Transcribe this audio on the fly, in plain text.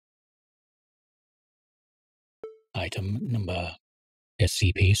Item number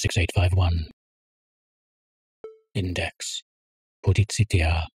SCP-6851. Index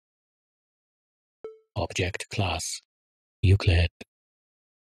Pudicitia. Object Class Euclid.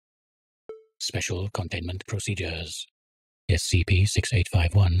 Special Containment Procedures.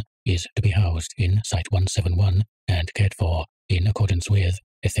 SCP-6851 is to be housed in Site-171 and cared for in accordance with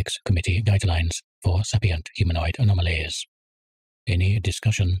Ethics Committee Guidelines for Sapient Humanoid Anomalies. Any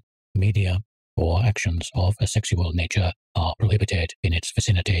discussion, media, or actions of a sexual nature are prohibited in its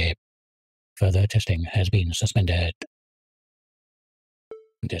vicinity. Further testing has been suspended.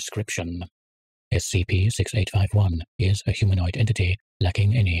 Description: SCP-6851 is a humanoid entity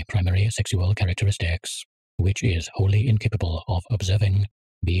lacking any primary sexual characteristics, which is wholly incapable of observing,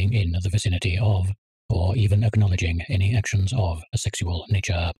 being in the vicinity of, or even acknowledging any actions of a sexual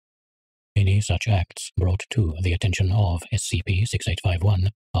nature. Any such acts brought to the attention of SCP-6851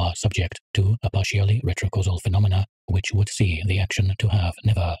 are subject to a partially retrocausal phenomena which would see the action to have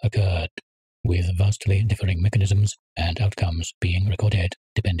never occurred, with vastly differing mechanisms and outcomes being recorded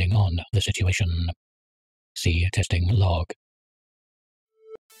depending on the situation. See Testing Log.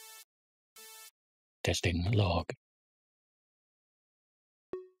 Testing Log.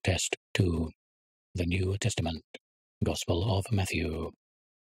 Test 2. The New Testament. Gospel of Matthew.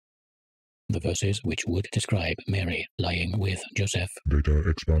 The verses which would describe Mary lying with Joseph. Data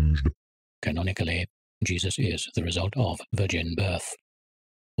expunged. Canonically, Jesus is the result of virgin birth.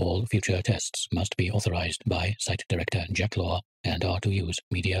 All future tests must be authorized by Site Director Jack Law and are to use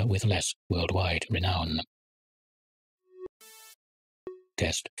media with less worldwide renown.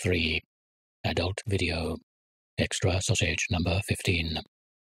 Test 3. Adult Video. Extra Sausage Number 15.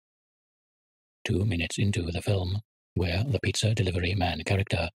 2 minutes into the film, where the pizza delivery man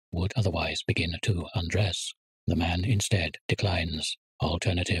character would otherwise begin to undress, the man instead declines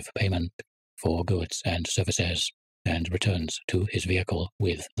alternative payment for goods and services and returns to his vehicle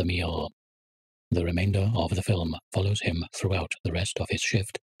with the meal. The remainder of the film follows him throughout the rest of his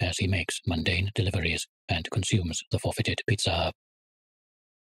shift as he makes mundane deliveries and consumes the forfeited pizza.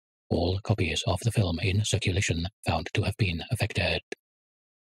 All copies of the film in circulation found to have been affected.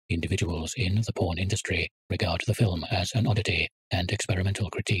 Individuals in the porn industry regard the film as an oddity and experimental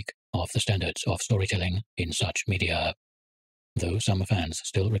critique of the standards of storytelling in such media. Though some fans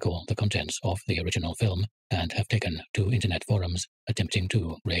still recall the contents of the original film and have taken to internet forums attempting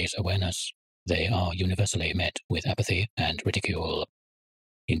to raise awareness, they are universally met with apathy and ridicule.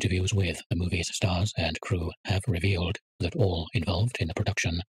 Interviews with the movie's stars and crew have revealed that all involved in the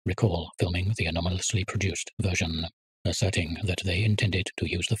production recall filming the anomalously produced version, asserting that they intended to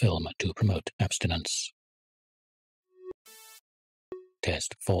use the film to promote abstinence.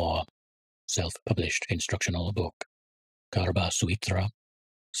 Test 4. Self-published instructional book. Karba Suitra.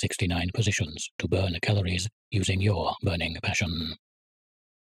 69 positions to burn calories using your burning passion.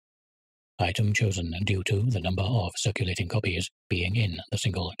 Item chosen due to the number of circulating copies being in the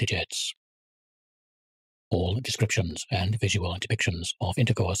single digits. All descriptions and visual depictions of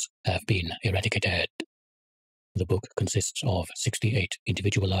intercourse have been eradicated. The book consists of 68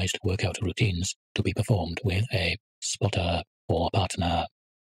 individualized workout routines to be performed with a spotter or partner.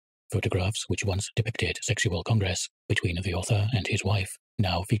 Photographs which once depicted sexual congress between the author and his wife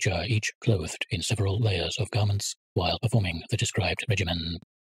now feature each clothed in several layers of garments while performing the described regimen.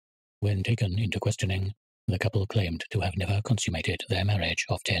 When taken into questioning, the couple claimed to have never consummated their marriage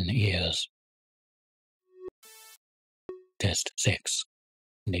of 10 years. Test 6.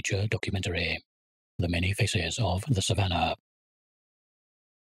 Nature Documentary. The Many Faces of the Savannah.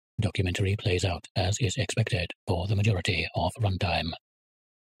 Documentary plays out as is expected for the majority of runtime.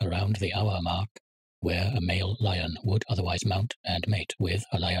 Around the hour mark, where a male lion would otherwise mount and mate with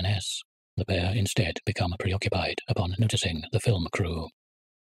a lioness, the pair instead become preoccupied upon noticing the film crew.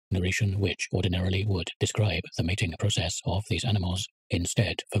 Narration which ordinarily would describe the mating process of these animals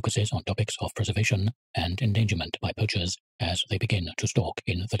instead focuses on topics of preservation and endangerment by poachers as they begin to stalk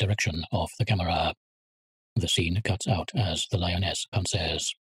in the direction of the camera. The scene cuts out as the lioness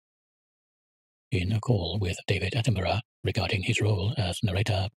pounces. In a call with David Attenborough regarding his role as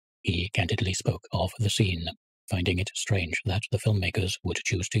narrator, he candidly spoke of the scene, finding it strange that the filmmakers would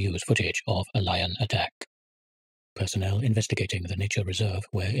choose to use footage of a lion attack. Personnel investigating the nature reserve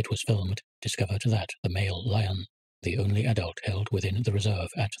where it was filmed discovered that the male lion, the only adult held within the reserve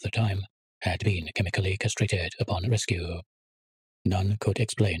at the time, had been chemically castrated upon rescue. None could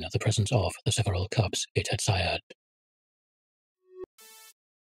explain the presence of the several cubs it had sired.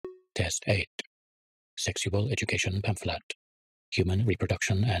 Test 8. Sexual Education Pamphlet. Human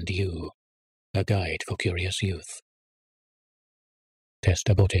Reproduction and You. A Guide for Curious Youth. Test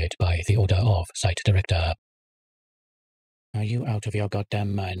aborted by the order of Site Director. Are you out of your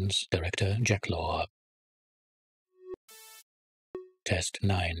goddamn minds, Director Jacklaw? Test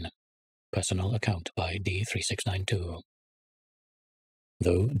 9. Personal account by D3692.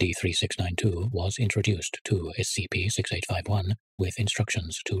 Though D3692 was introduced to SCP-6851 with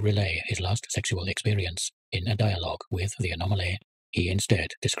instructions to relay his last sexual experience in a dialogue with the anomaly, he instead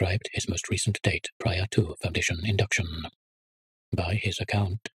described his most recent date prior to Foundation induction. By his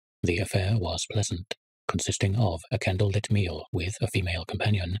account, the affair was pleasant, consisting of a candlelit meal with a female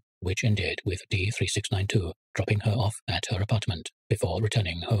companion, which ended with D3692 dropping her off at her apartment before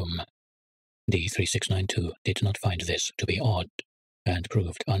returning home. D3692 did not find this to be odd, and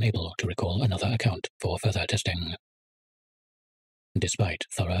proved unable to recall another account for further testing. Despite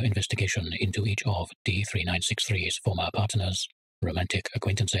thorough investigation into each of D3963's former partners, romantic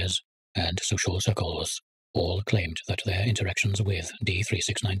acquaintances, and social circles, all claimed that their interactions with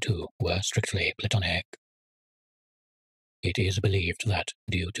D3692 were strictly platonic. It is believed that,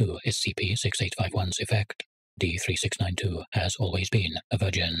 due to SCP-6851's effect, D3692 has always been a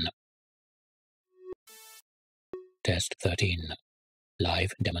virgin. Test 13.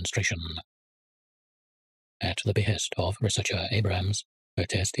 Live demonstration. At the behest of researcher Abrams, a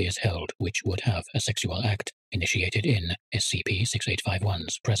test is held which would have a sexual act initiated in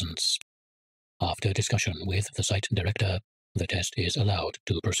SCP-6851's presence. After discussion with the site director, the test is allowed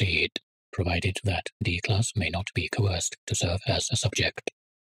to proceed, provided that D-Class may not be coerced to serve as a subject.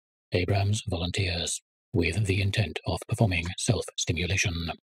 Abrams volunteers, with the intent of performing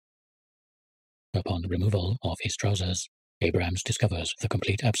self-stimulation. Upon removal of his trousers, Abrams discovers the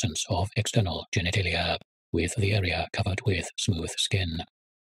complete absence of external genitalia, with the area covered with smooth skin.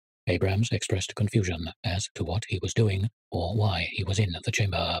 Abrams expressed confusion as to what he was doing or why he was in the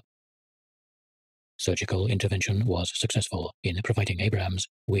chamber. Surgical intervention was successful in providing Abrams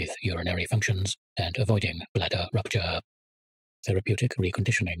with urinary functions and avoiding bladder rupture. Therapeutic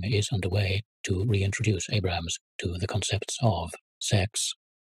reconditioning is underway to reintroduce Abrams to the concepts of sex,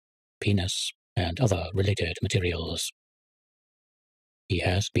 penis, and other related materials. He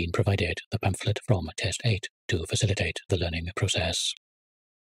has been provided the pamphlet from Test 8 to facilitate the learning process.